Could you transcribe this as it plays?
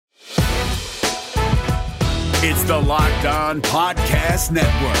It's the Locked On Podcast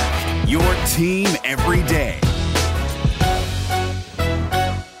Network, your team every day.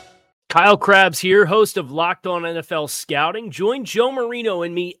 Kyle Krabs here, host of Locked On NFL Scouting. Join Joe Marino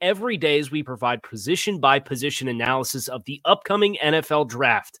and me every day as we provide position-by-position analysis of the upcoming NFL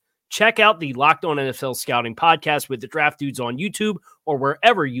Draft. Check out the Locked On NFL Scouting podcast with the Draft Dudes on YouTube or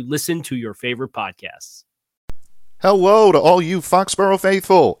wherever you listen to your favorite podcasts. Hello to all you Foxborough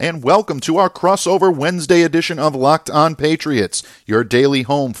faithful, and welcome to our crossover Wednesday edition of Locked On Patriots, your daily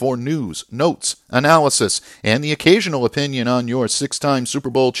home for news, notes, analysis, and the occasional opinion on your six-time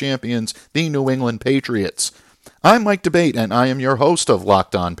Super Bowl champions, the New England Patriots. I'm Mike DeBate, and I am your host of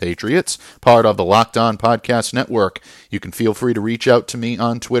Locked On Patriots, part of the Locked On Podcast Network. You can feel free to reach out to me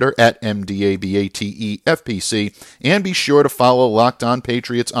on Twitter at MDABATEFPC, and be sure to follow Locked On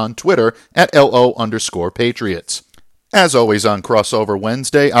Patriots on Twitter at LO_Patriots. As always on Crossover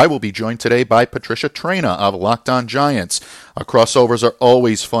Wednesday, I will be joined today by Patricia Traina of Locked On Giants. Our crossovers are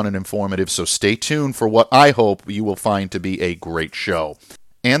always fun and informative, so stay tuned for what I hope you will find to be a great show.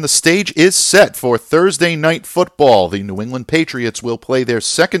 And the stage is set for Thursday Night Football. The New England Patriots will play their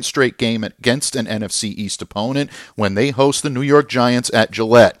second straight game against an NFC East opponent when they host the New York Giants at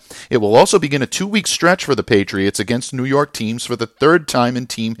Gillette. It will also begin a 2-week stretch for the Patriots against New York teams for the third time in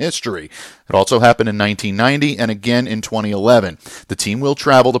team history. It also happened in 1990 and again in 2011. The team will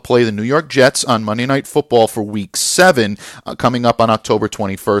travel to play the New York Jets on Monday Night Football for Week 7, coming up on October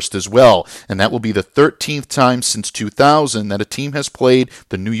 21st as well. And that will be the 13th time since 2000 that a team has played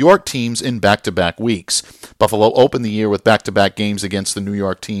the New York teams in back-to-back weeks. Buffalo opened the year with back-to-back games against the New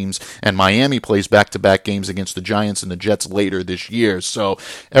York teams, and Miami plays back-to-back games against the Giants and the Jets later this year. So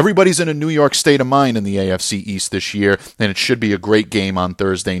everybody's in a New York state of mind in the AFC East this year, and it should be a great game on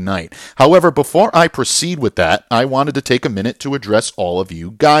Thursday night. However, before I proceed with that, I wanted to take a minute to address all of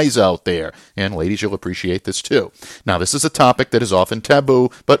you guys out there. And ladies, you'll appreciate this too. Now, this is a topic that is often taboo,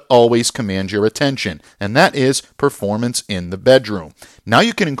 but always commands your attention, and that is performance in the bedroom. Now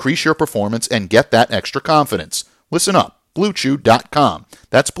you can increase your performance and get that extra confidence. Listen up, BlueChew.com.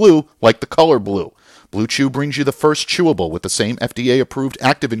 That's blue like the color blue. Blue Chew brings you the first chewable with the same FDA-approved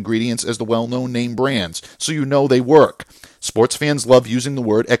active ingredients as the well-known name brands, so you know they work. Sports fans love using the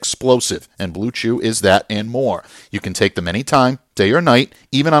word explosive, and Blue Chew is that and more. You can take them anytime, day or night,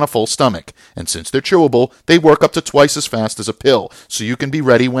 even on a full stomach. And since they're chewable, they work up to twice as fast as a pill, so you can be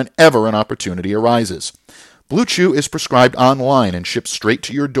ready whenever an opportunity arises. Blue Chew is prescribed online and shipped straight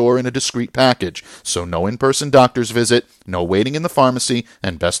to your door in a discreet package, so no in-person doctor's visit, no waiting in the pharmacy,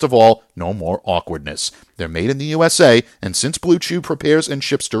 and best of all, no more awkwardness. They're made in the USA, and since Blue Chew prepares and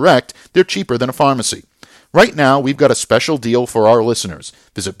ships direct, they're cheaper than a pharmacy. Right now, we've got a special deal for our listeners.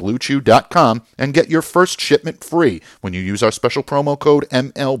 Visit BlueChew.com and get your first shipment free when you use our special promo code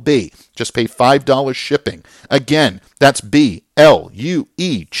MLB. Just pay $5 shipping. Again, that's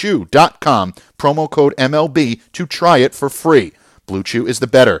BLUE Chew.com, promo code MLB to try it for free. Blue Chew is the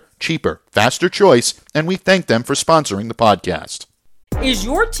better, cheaper, faster choice, and we thank them for sponsoring the podcast. Is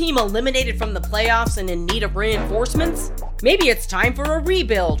your team eliminated from the playoffs and in need of reinforcements? Maybe it's time for a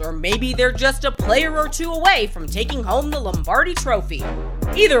rebuild, or maybe they're just a player or two away from taking home the Lombardi Trophy.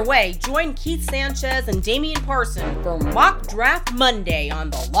 Either way, join Keith Sanchez and Damian Parson for Mock Draft Monday on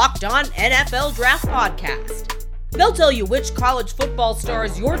the Locked On NFL Draft Podcast. They'll tell you which college football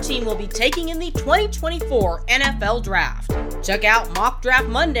stars your team will be taking in the 2024 NFL Draft. Check out Mock Draft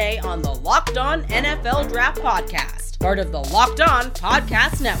Monday on the Locked On NFL Draft Podcast, part of the Locked On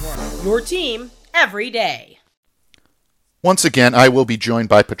Podcast Network, your team every day. Once again, I will be joined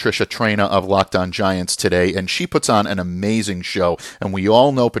by Patricia Traina of Locked On Giants today, and she puts on an amazing show, and we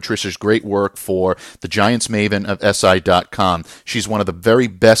all know Patricia's great work for the Giants Maven of SI.com. She's one of the very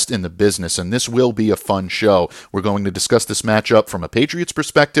best in the business, and this will be a fun show. We're going to discuss this matchup from a Patriots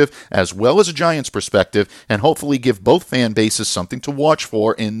perspective as well as a Giants perspective, and hopefully give both fan bases something to watch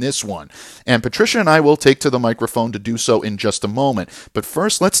for in this one. And Patricia and I will take to the microphone to do so in just a moment, but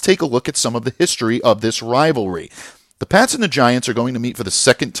first let's take a look at some of the history of this rivalry. The Pats and the Giants are going to meet for the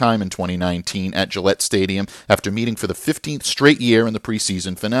second time in 2019 at Gillette Stadium after meeting for the 15th straight year in the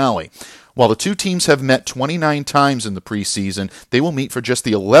preseason finale. While the two teams have met 29 times in the preseason, they will meet for just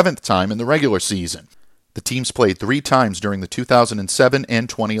the 11th time in the regular season. The teams played 3 times during the 2007 and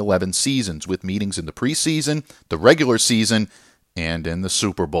 2011 seasons, with meetings in the preseason, the regular season, and in the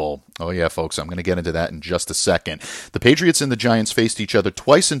Super Bowl. Oh yeah, folks, I'm going to get into that in just a second. The Patriots and the Giants faced each other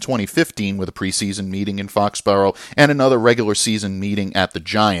twice in 2015 with a preseason meeting in Foxborough and another regular season meeting at the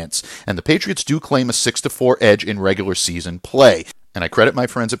Giants. And the Patriots do claim a 6-4 edge in regular season play. And I credit my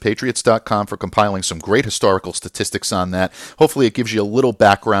friends at Patriots.com for compiling some great historical statistics on that. Hopefully it gives you a little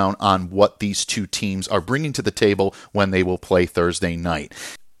background on what these two teams are bringing to the table when they will play Thursday night.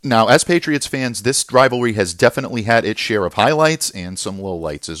 Now, as Patriots fans, this rivalry has definitely had its share of highlights and some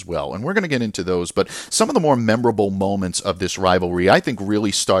lowlights as well. And we're going to get into those, but some of the more memorable moments of this rivalry, I think,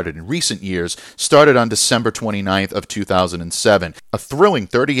 really started in recent years, started on December 29th of 2007. A thrilling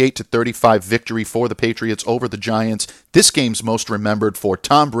 38-35 victory for the Patriots over the Giants. This game's most remembered for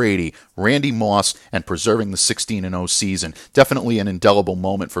Tom Brady, Randy Moss, and preserving the 16-0 season. Definitely an indelible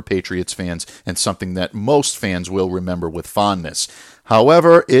moment for Patriots fans and something that most fans will remember with fondness.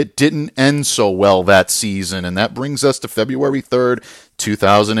 However, it didn't end so well that season, and that brings us to February 3rd,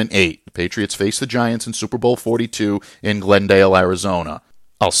 2008. The Patriots faced the Giants in Super Bowl 42 in Glendale, Arizona.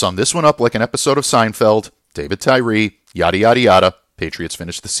 I'll sum this one up like an episode of Seinfeld. David Tyree, yada yada yada. Patriots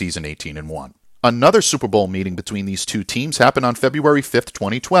finished the season 18-1. Another Super Bowl meeting between these two teams happened on February 5th,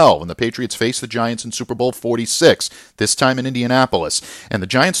 2012, when the Patriots faced the Giants in Super Bowl 46, this time in Indianapolis. And the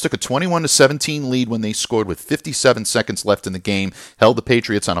Giants took a 21-17 lead when they scored with 57 seconds left in the game, held the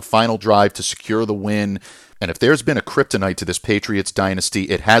Patriots on a final drive to secure the win. And if there's been a kryptonite to this Patriots dynasty,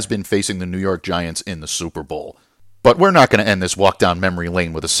 it has been facing the New York Giants in the Super Bowl. But we're not going to end this walk down memory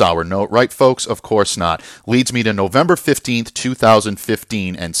lane with a sour note, right, folks? Of course not. Leads me to November 15th,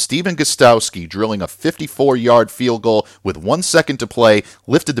 2015, and Steven Gostkowski drilling a 54-yard field goal with 1 second to play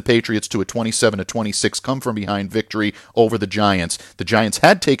lifted the Patriots to a 27-26 come-from-behind victory over the Giants. The Giants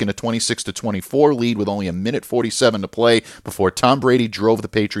had taken a 26-24 lead with only a minute 47 to play before Tom Brady drove the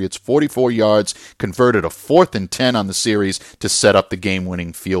Patriots 44 yards, converted a 4th and 10 on the series to set up the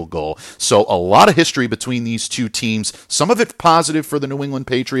game-winning field goal. So a lot of history between these two teams. Some of it positive for the New England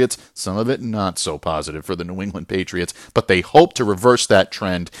Patriots, some of it not so positive for the New England Patriots, but they hope to reverse that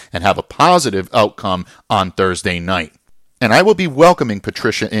trend and have a positive outcome on Thursday night. And I will be welcoming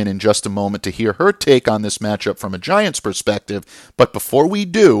Patricia in just a moment to hear her take on this matchup from a Giants perspective, but before we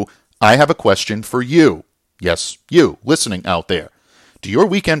do, I have a question for you. Yes, you, listening out there. Do your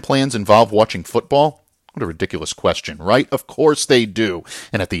weekend plans involve watching football? What a ridiculous question, right? Of course they do.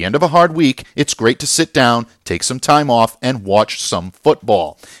 And at the end of a hard week, it's great to sit down, take some time off, and watch some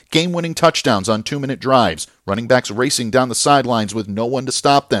football. Game-winning touchdowns on 2-minute drives, running backs racing down the sidelines with no one to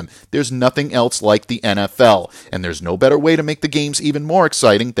stop them. There's nothing else like the NFL, and there's no better way to make the games even more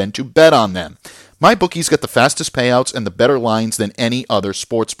exciting than to bet on them. MyBookie's got the fastest payouts and the better lines than any other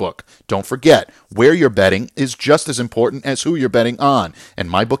sportsbook. Don't forget, where you're betting is just as important as who you're betting on, and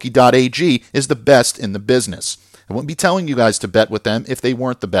MyBookie.ag is the best in the business. I wouldn't be telling you guys to bet with them if they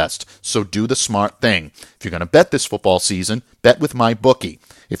weren't the best, so do the smart thing. If you're going to bet this football season, bet with MyBookie.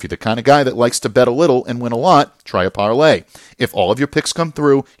 If you're the kind of guy that likes to bet a little and win a lot, try a parlay. If all of your picks come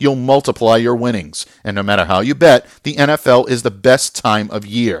through, you'll multiply your winnings. And no matter how you bet, the NFL is the best time of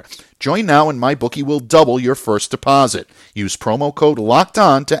year. Join now and MyBookie will double your first deposit. Use promo code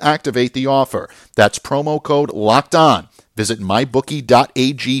LOCKEDON to activate the offer. That's promo code LOCKEDON. Visit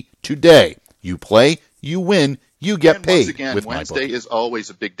mybookie.ag today. You play, you win, you get paid. Once again, with Wednesday MyBookie. is always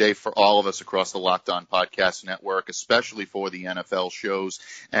a big day for all of us across the Locked On Podcast Network, especially for the NFL shows.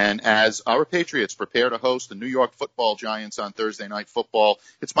 And as our Patriots prepare to host the New York Football Giants on Thursday Night Football,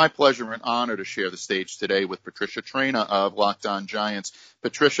 it's my pleasure and honor to share the stage today with Patricia Traina of Locked On Giants.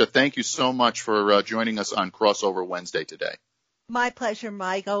 Patricia, thank you so much for joining us on Crossover Wednesday today. My pleasure,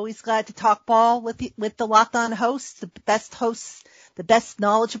 Mike. Always glad to talk ball with the Locked On hosts, the best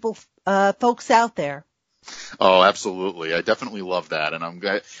knowledgeable folks out there. Oh, absolutely. I definitely love that. And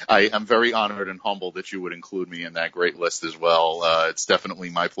I'm very honored and humbled that you would include me in that great list as well. It's definitely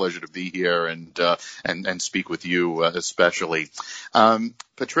my pleasure to be here and speak with you, especially.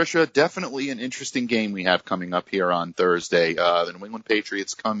 Patricia, definitely an interesting game we have coming up here on Thursday. The New England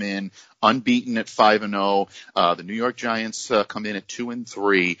Patriots come in unbeaten at 5-0. The New York Giants come in at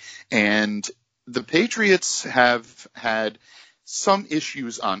 2-3. And the Patriots have had some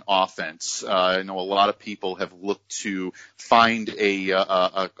issues on offense. I know a lot of people have looked to find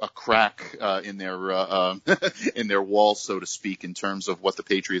a crack in their in their wall, so to speak, in terms of what the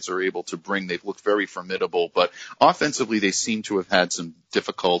Patriots are able to bring. They've looked very formidable, but offensively they seem to have had some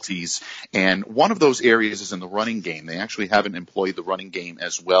difficulties. And one of those areas is in the running game. They actually haven't employed the running game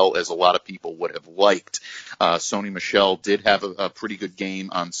as well as a lot of people would have liked. Sony Michel did have a pretty good game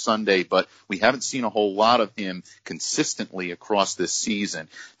on Sunday, but we haven't seen a whole lot of him consistently across across this season,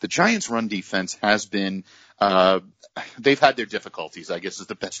 the Giants' run defense has been they've had their difficulties, I guess is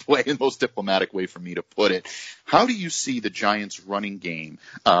the best way and most diplomatic way for me to put it. How do you see the Giants' running game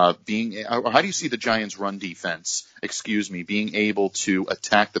or how do you see the Giants' run defense, being able to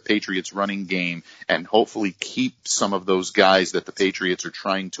attack the Patriots' running game and hopefully keep some of those guys that the Patriots are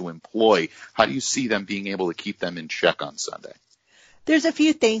trying to employ? How do you see them being able to keep them in check on Sunday? There's a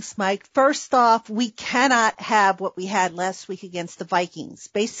few things, Mike. First off, we cannot have what we had last week against the Vikings.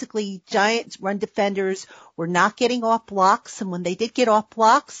 Basically, Giants run defenders were not getting off blocks, and when they did get off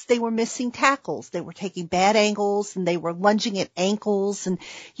blocks, they were missing tackles. They were taking bad angles, and they were lunging at ankles, and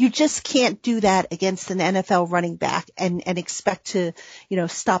you just can't do that against an NFL running back and expect to,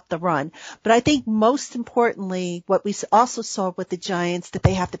 stop the run. But I think most importantly, what we also saw with the Giants that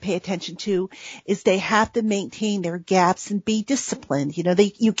they have to pay attention to is they have to maintain their gaps and be disciplined.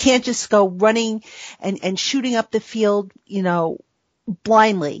 You can't just go running and shooting up the field,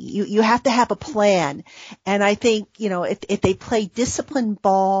 blindly. You have to have a plan. And I think, if they play disciplined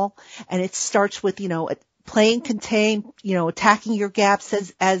ball and it starts with, playing contained, attacking your gaps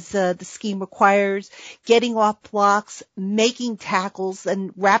as the scheme requires, getting off blocks, making tackles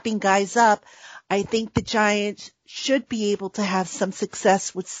and wrapping guys up, I think the Giants should be able to have some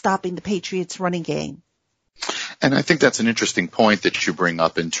success with stopping the Patriots running game. And I think that's an interesting point that you bring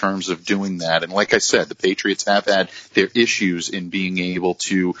up in terms of doing that. And like I said, the Patriots have had their issues in being able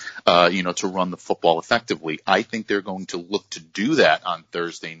to, to run the football effectively. I think they're going to look to do that on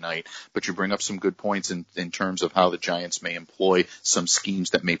Thursday night. But you bring up some good points in terms of how the Giants may employ some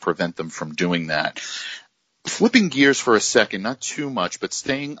schemes that may prevent them from doing that. Flipping gears for a second, not too much, but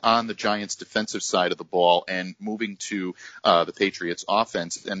staying on the Giants' defensive side of the ball and moving to the Patriots'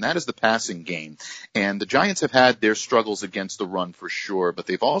 offense, and that is the passing game. And the Giants have had their struggles against the run for sure, but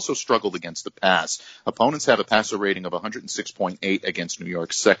they've also struggled against the pass. Opponents have a passer rating of 106.8 against New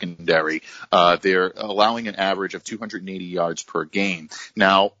York's secondary. They're allowing an average of 280 yards per game.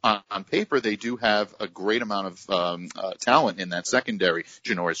 Now, on paper, they do have a great amount of talent in that secondary.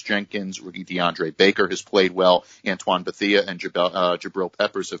 Janoris Jenkins, rookie DeAndre Baker has played well. Antoine Bethea and Jabril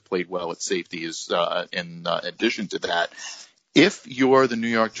Peppers have played well at safety in addition to that. If you're the New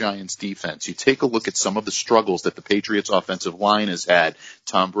York Giants defense, you take a look at some of the struggles that the Patriots offensive line has had.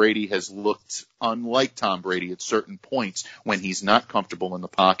 Tom Brady has looked unlike Tom Brady at certain points when he's not comfortable in the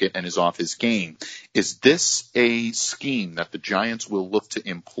pocket and is off his game. Is this a scheme that the Giants will look to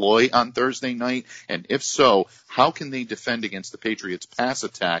employ on Thursday night? And if so, how can they defend against the Patriots pass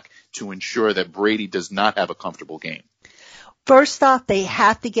attack to ensure that Brady does not have a comfortable game? First off, they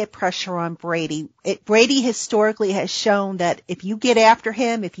have to get pressure on Brady. Brady historically has shown that if you get after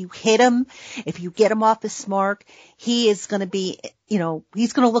him, if you hit him, if you get him off his mark, he is going to be,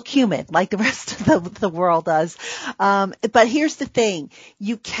 he's going to look human like the rest of the world does. But here's the thing.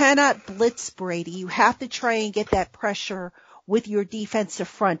 You cannot blitz Brady. You have to try and get that pressure with your defensive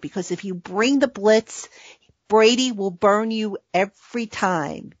front, because if you bring the blitz, Brady will burn you every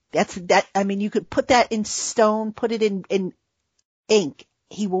time. You could put that in stone, put it in ink.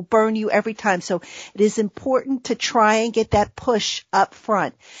 He will burn you every time. So it is important to try and get that push up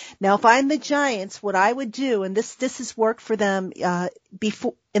front. Now, if I'm the Giants, what I would do, and this has worked for them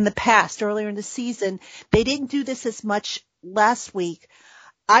before in the past, earlier in the season, they didn't do this as much last week.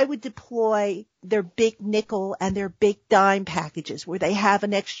 I would deploy their big nickel and their big dime packages where they have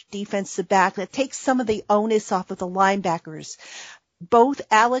an extra defensive back that takes some of the onus off of the linebackers. Both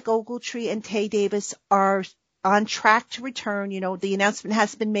Alec Ogletree and Tay Davis are on track to return. The announcement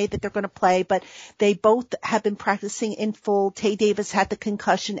has been made that they're going to play, but they both have been practicing in full. Tay Davis had the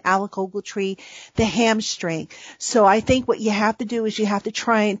concussion, Alec Ogletree the hamstring. So I think what you have to do is you have to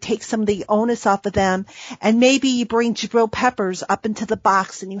try and take some of the onus off of them, and maybe you bring Jabril Peppers up into the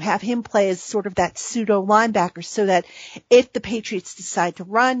box and you have him play as sort of that pseudo linebacker, so that if the Patriots decide to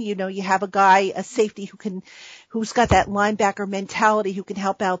run, you have a guy, a safety who's got that linebacker mentality who can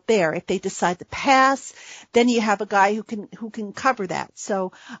help out there. If they decide to pass, then you have a guy who can cover that.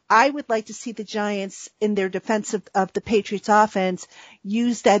 So I would like to see the Giants in their defense of the Patriots offense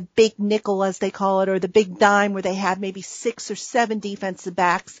use that big nickel, as they call it, or the big dime, where they have maybe 6 or 7 defensive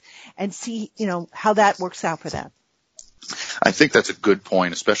backs, and see, how that works out for them. I think that's a good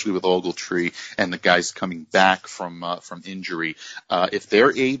point, especially with Ogletree and the guys coming back from injury. If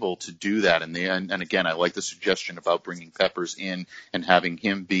they're able to do that, and again, I like the suggestion about bringing Peppers in and having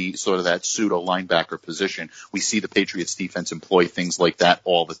him be sort of that pseudo linebacker position. We see the Patriots defense employ things like that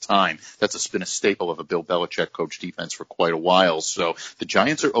all the time. That's been a staple of a Bill Belichick coach defense for quite a while. So the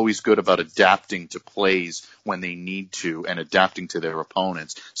Giants are always good about adapting to plays when they need to and adapting to their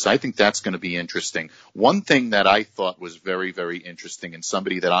opponents. So I think that's going to be interesting. One thing that I thought was very, very, very interesting, and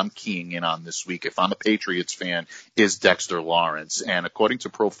somebody that I'm keying in on this week, if I'm a Patriots fan, is Dexter Lawrence. And according to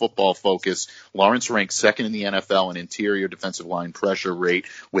Pro Football Focus, Lawrence ranks second in the NFL in interior defensive line pressure rate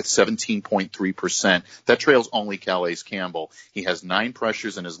with 17.3%. That trails only Calais Campbell. He has 9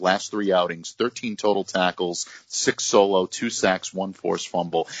 pressures in his last 3 outings, 13 total tackles, 6 solo, 2 sacks, 1 forced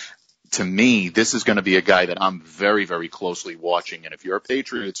fumble. To me, this is going to be a guy that I'm very, very closely watching. And if you're a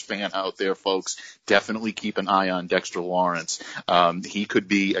Patriots fan out there, folks, definitely keep an eye on Dexter Lawrence. He could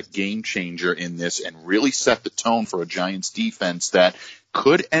be a game changer in this and really set the tone for a Giants defense that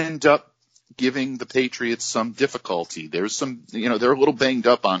could end up giving the Patriots some difficulty. There's some, they're a little banged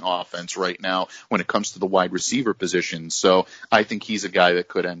up on offense right now when it comes to the wide receiver position. So I think he's a guy that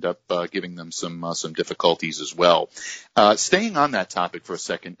could end up giving them some difficulties as well. Staying on that topic for a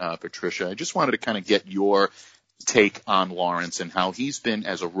second, Patricia, I just wanted to kind of get your take on Lawrence and how he's been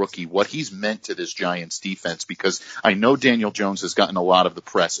as a rookie, what he's meant to this Giants defense, because I know Daniel Jones has gotten a lot of the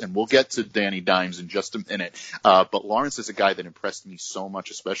press, and we'll get to Danny Dimes in just a minute. But Lawrence is a guy that impressed me so much,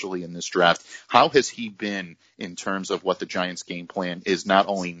 especially in this draft. How has he been in terms of what the Giants game plan is, not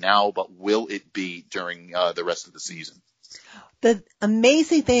only now, but will it be during the rest of the season? The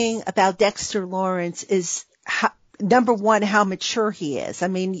amazing thing about Dexter Lawrence is number one, how mature he is. I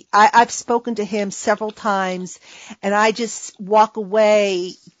mean, I've spoken to him several times, and I just walk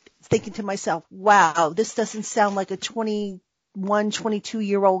away thinking to myself, wow, this doesn't sound like a 21,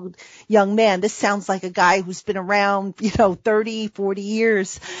 22-year-old young man. This sounds like a guy who's been around, 30, 40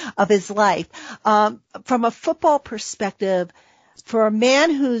 years of his life. From a football perspective, for a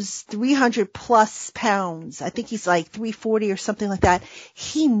man who's 300 plus pounds, I think he's like 340 or something like that,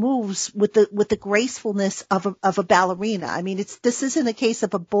 he moves with the gracefulness of a ballerina. I mean, this isn't a case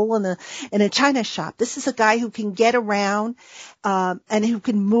of a bull in a china shop. This is a guy who can get around, and who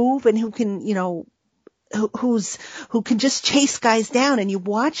can move, and who can, who can just chase guys down, and you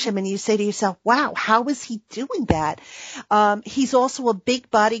watch him and you say to yourself, wow, how is he doing that? He's also a big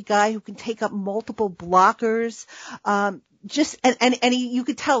body guy who can take up multiple blockers. You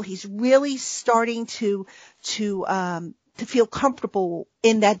could tell he's really starting to feel comfortable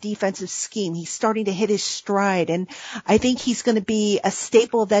in that defensive scheme. He's starting to hit his stride, and I think he's going to be a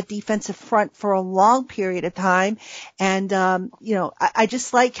staple of that defensive front for a long period of time. And, I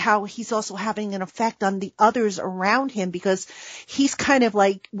just like how he's also having an effect on the others around him, because he's kind of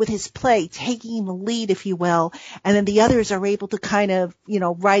like, with his play, taking the lead, if you will, and then the others are able to kind of,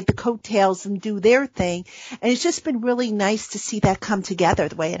 ride the coattails and do their thing. And it's just been really nice to see that come together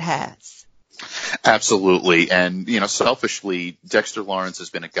the way it has. Absolutely. And, selfishly, Dexter Lawrence has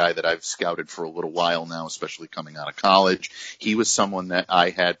been a guy that I've scouted for a little while now, especially coming out of college. He was someone that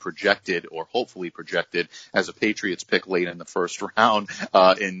I had projected, or hopefully projected, as a Patriots pick late in the first round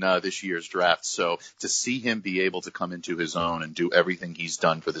in this year's draft. So to see him be able to come into his own and do everything he's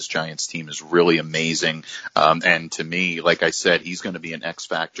done for this Giants team is really amazing. And to me, like I said, he's going to be an X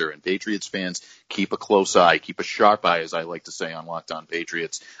factor. And Patriots fans, keep a close eye, keep a sharp eye, as I like to say on Locked On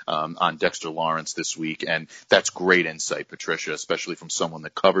Patriots, on Dexter Lawrence this week. And that's great insight, Patricia, especially from someone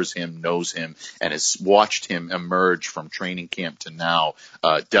that covers him, knows him, and has watched him emerge from training camp to now.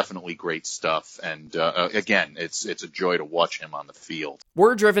 Definitely great stuff. And again, it's a joy to watch him on the field.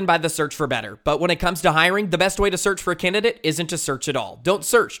 We're driven by the search for better, but when it comes to hiring, the best way to search for a candidate isn't to search at all. Don't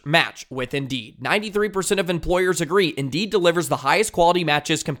search, match with Indeed. 93% of employers agree Indeed delivers the highest quality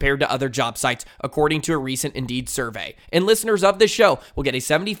matches compared to other job sites, according to a recent Indeed survey. And listeners of this show will get a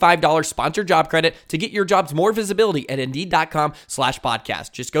 $75 sponsored job credit to get your jobs more visibility at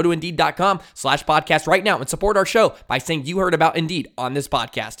Indeed.com/podcast. Just go to Indeed.com/podcast right now and support our show by saying you heard about Indeed on this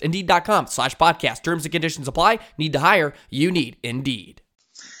podcast. Indeed.com/podcast. Terms and conditions apply. Need to hire? You need Indeed.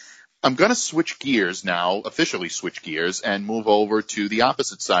 I'm going to switch gears now, officially switch gears, and move over to the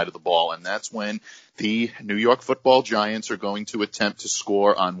opposite side of the ball, and that's when the New York Football Giants are going to attempt to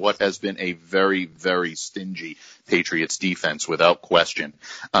score on what has been a very, very stingy Patriots defense, without question.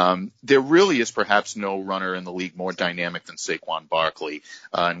 There really is perhaps no runner in the league more dynamic than Saquon Barkley.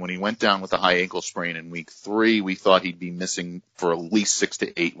 And when he went down with a high ankle sprain in week 3, we thought he'd be missing for at least 6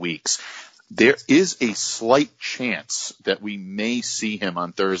 to 8 weeks. There is a slight chance that we may see him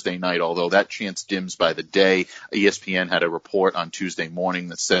on Thursday night, although that chance dims by the day. ESPN had a report on Tuesday morning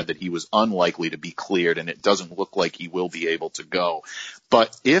that said that he was unlikely to be cleared, and it doesn't look like he will be able to go.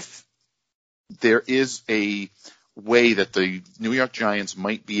 But if there is a way that the New York Giants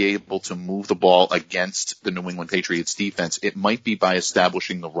might be able to move the ball against the New England Patriots defense, it might be by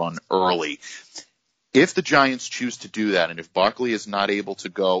establishing the run early. If the Giants choose to do that, and if Barkley is not able to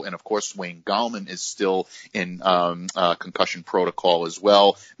go, and of course Wayne Gallman is still in concussion protocol as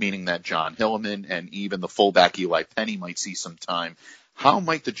well, meaning that John Hillman and even the fullback Eli Penny might see some time, how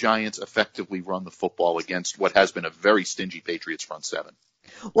might the Giants effectively run the football against what has been a very stingy Patriots front seven?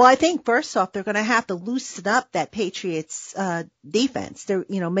 Well, I think first off, they're going to have to loosen up that Patriots defense. They're,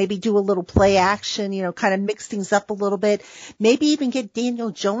 maybe do a little play action, kind of mix things up a little bit. Maybe even get Daniel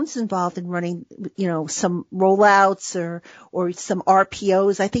Jones involved in running, some rollouts or some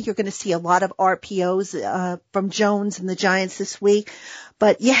RPOs. I think you're going to see a lot of RPOs from Jones and the Giants this week.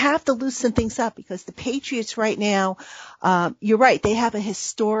 But you have to loosen things up because the Patriots right now, you're right, they have a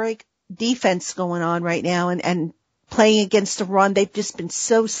historic defense going on right now, and playing against the run, they've just been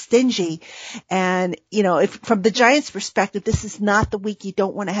so stingy. And, if from the Giants' perspective, this is not the week you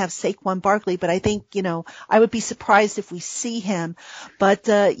don't want to have Saquon Barkley, but I think, I would be surprised if we see him. But,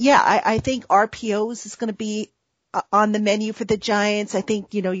 I think RPOs is going to be on the menu for the Giants. I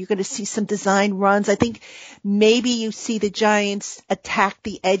think, you're going to see some design runs. I think maybe you see the Giants attack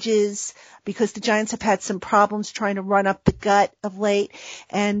the edges because the Giants have had some problems trying to run up the gut of late.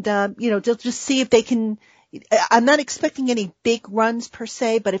 And, they'll just see if they can. I'm not expecting any big runs per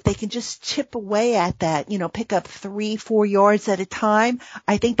se, but if they can just chip away at that, pick up 3-4 yards at a time,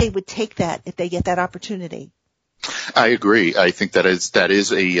 I think they would take that if they get that opportunity. I agree. I think that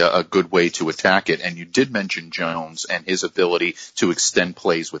is a good way to attack it. And you did mention Jones and his ability to extend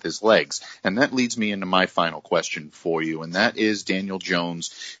plays with his legs. And that leads me into my final question for you. And that is Daniel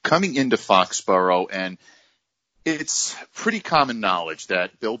Jones coming into Foxborough. And it's pretty common knowledge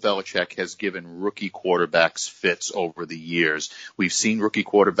that Bill Belichick has given rookie quarterbacks fits over the years. We've seen rookie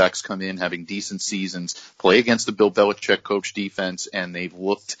quarterbacks come in having decent seasons, play against the Bill Belichick coach defense, and they've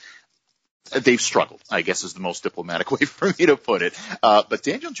struggled, I guess is the most diplomatic way for me to put it. But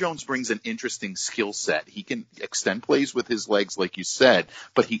Daniel Jones brings an interesting skill set. He can extend plays with his legs, like you said,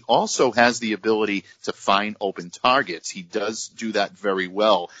 but he also has the ability to find open targets. He does do that very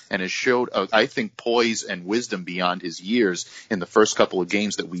well and has showed, I think, poise and wisdom beyond his years in the first couple of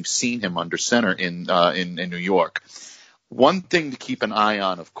games that we've seen him under center in New York. One thing to keep an eye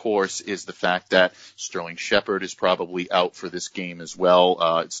on, of course, is the fact that Sterling Shepard is probably out for this game as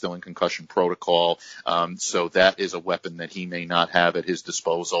well. It's still in concussion protocol, so that is a weapon that he may not have at his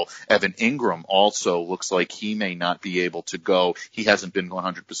disposal. Evan Ingram also looks like he may not be able to go. He hasn't been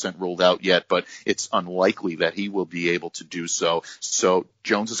 100% ruled out yet, but it's unlikely that he will be able to do so. So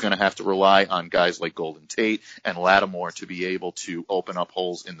Jones is going to have to rely on guys like Golden Tate and Lattimore to be able to open up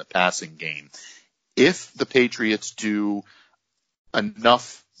holes in the passing game. If the Patriots do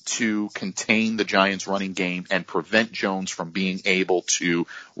enough to contain the Giants' running game and prevent Jones from being able to,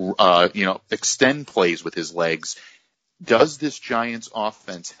 extend plays with his legs, does this Giants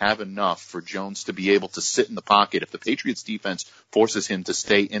offense have enough for Jones to be able to sit in the pocket? If the Patriots defense forces him to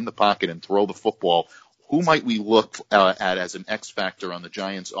stay in the pocket and throw the football, who might we look at as an X factor on the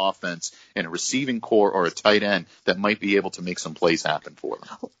Giants offense in a receiving core or a tight end that might be able to make some plays happen for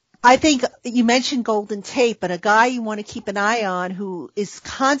them? I think you mentioned Golden Tate, but a guy you want to keep an eye on who is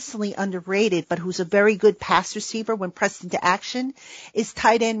constantly underrated, but who's a very good pass receiver when pressed into action is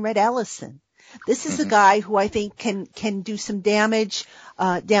tight end Red Ellison. This is a guy who I think can do some damage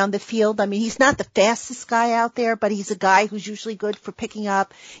down the field. I mean, he's not the fastest guy out there, but he's a guy who's usually good for picking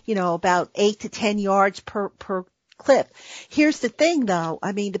up, about 8 to 10 yards per clip. Here's the thing, though.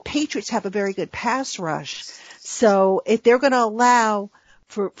 I mean, the Patriots have a very good pass rush. So if they're going to allow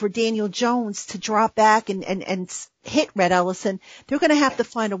for Daniel Jones to drop back and hit Red Ellison, they're going to have to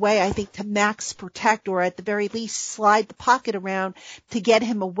find a way, I think, to max protect or at the very least slide the pocket around to get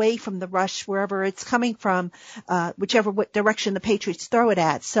him away from the rush wherever it's coming from, whichever direction the Patriots throw it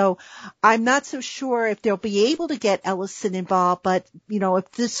at. So I'm not so sure if they'll be able to get Ellison involved, but,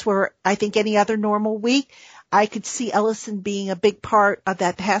 if this were, I think, any other normal week, I could see Ellison being a big part of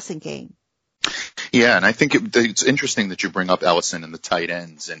that passing game. Yeah, and I think it's interesting that you bring up Ellison and the tight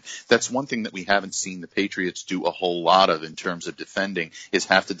ends, and that's one thing that we haven't seen the Patriots do a whole lot of in terms of defending, is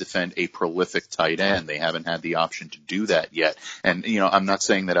have to defend a prolific tight end. They haven't had the option to do that yet. And, I'm not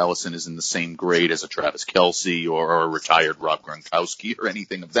saying that Ellison is in the same grade as a Travis Kelce or a retired Rob Gronkowski or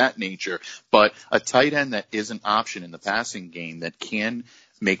anything of that nature, but a tight end that is an option in the passing game that can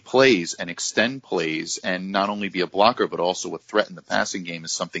make plays and extend plays and not only be a blocker but also a threat in the passing game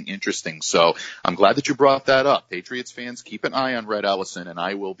is something interesting. So I'm glad that you brought that up. Patriots fans, keep an eye on Red Ellison, and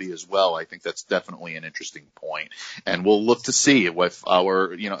I will be as well. I think that's definitely an interesting point. And we'll look to see if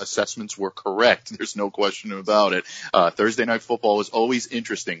our assessments were correct. There's no question about it. Thursday Night Football is always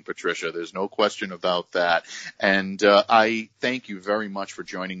interesting, Patricia. There's no question about that. And I thank you very much for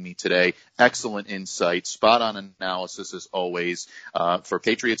joining me today. Excellent insight, spot-on analysis as always. For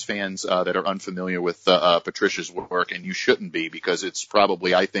Patriots fans that are unfamiliar with Patricia's work, and you shouldn't be, because it's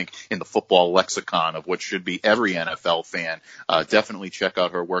probably, I think, in the football lexicon of what should be every NFL fan. Definitely check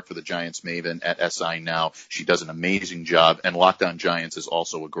out her work for the Giants Maven at SI Now. She does an amazing job, and Locked On Giants is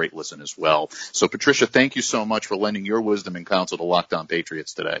also a great listen as well. So, Patricia, thank you so much for lending your wisdom and counsel to Locked On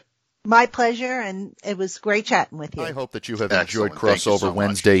Patriots today. My pleasure, and it was great chatting with you. I hope that you have Excellent. enjoyed Crossover so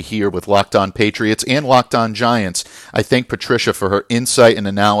Wednesday here with Locked On Patriots and Locked On Giants. I thank Patricia for her insight and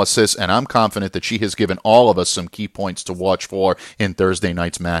analysis, and I'm confident that she has given all of us some key points to watch for in Thursday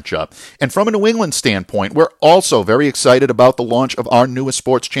night's matchup. And from a New England standpoint, we're also very excited about the launch of our newest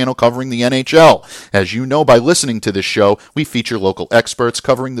sports channel covering the NHL. As you know by listening to this show, we feature local experts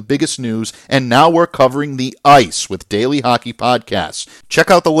covering the biggest news, and now we're covering the ice with daily hockey podcasts. Check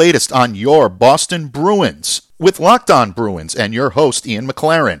out the latest on your Boston Bruins with Locked On Bruins and your host Ian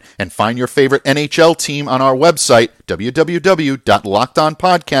McLaren, and find your favorite NHL team on our website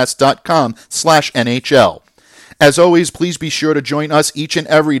www.lockedonpodcast.com/NHL. As always, please be sure to join us each and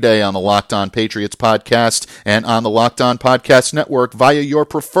every day on the Locked On Patriots podcast and on the Locked On Podcast Network via your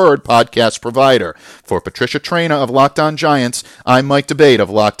preferred podcast provider. For Patricia Traina of Locked On Giants, I'm Mike DeBate of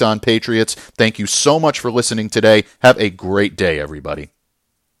Locked On Patriots. Thank you so much for listening today. Have a great day, everybody.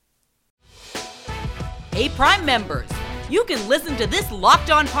 Hey, Prime members, you can listen to this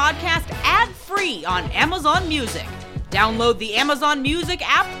Locked On podcast ad-free on Amazon Music. Download the Amazon Music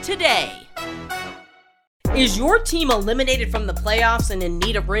app today. Is your team eliminated from the playoffs and in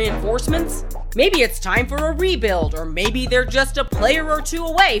need of reinforcements? Maybe it's time for a rebuild, or maybe they're just a player or two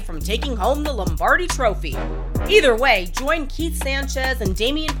away from taking home the Lombardi Trophy. Either way, join Keith Sanchez and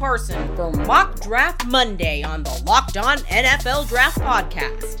Damian Parson for Mock Draft Monday on the Locked On NFL Draft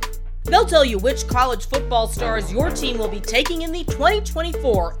Podcast. They'll tell you which college football stars your team will be taking in the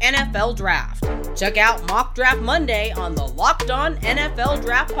 2024 NFL Draft. Check out Mock Draft Monday on the Locked On NFL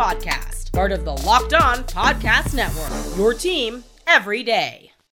Draft Podcast, part of the Locked On Podcast Network. Your team every day.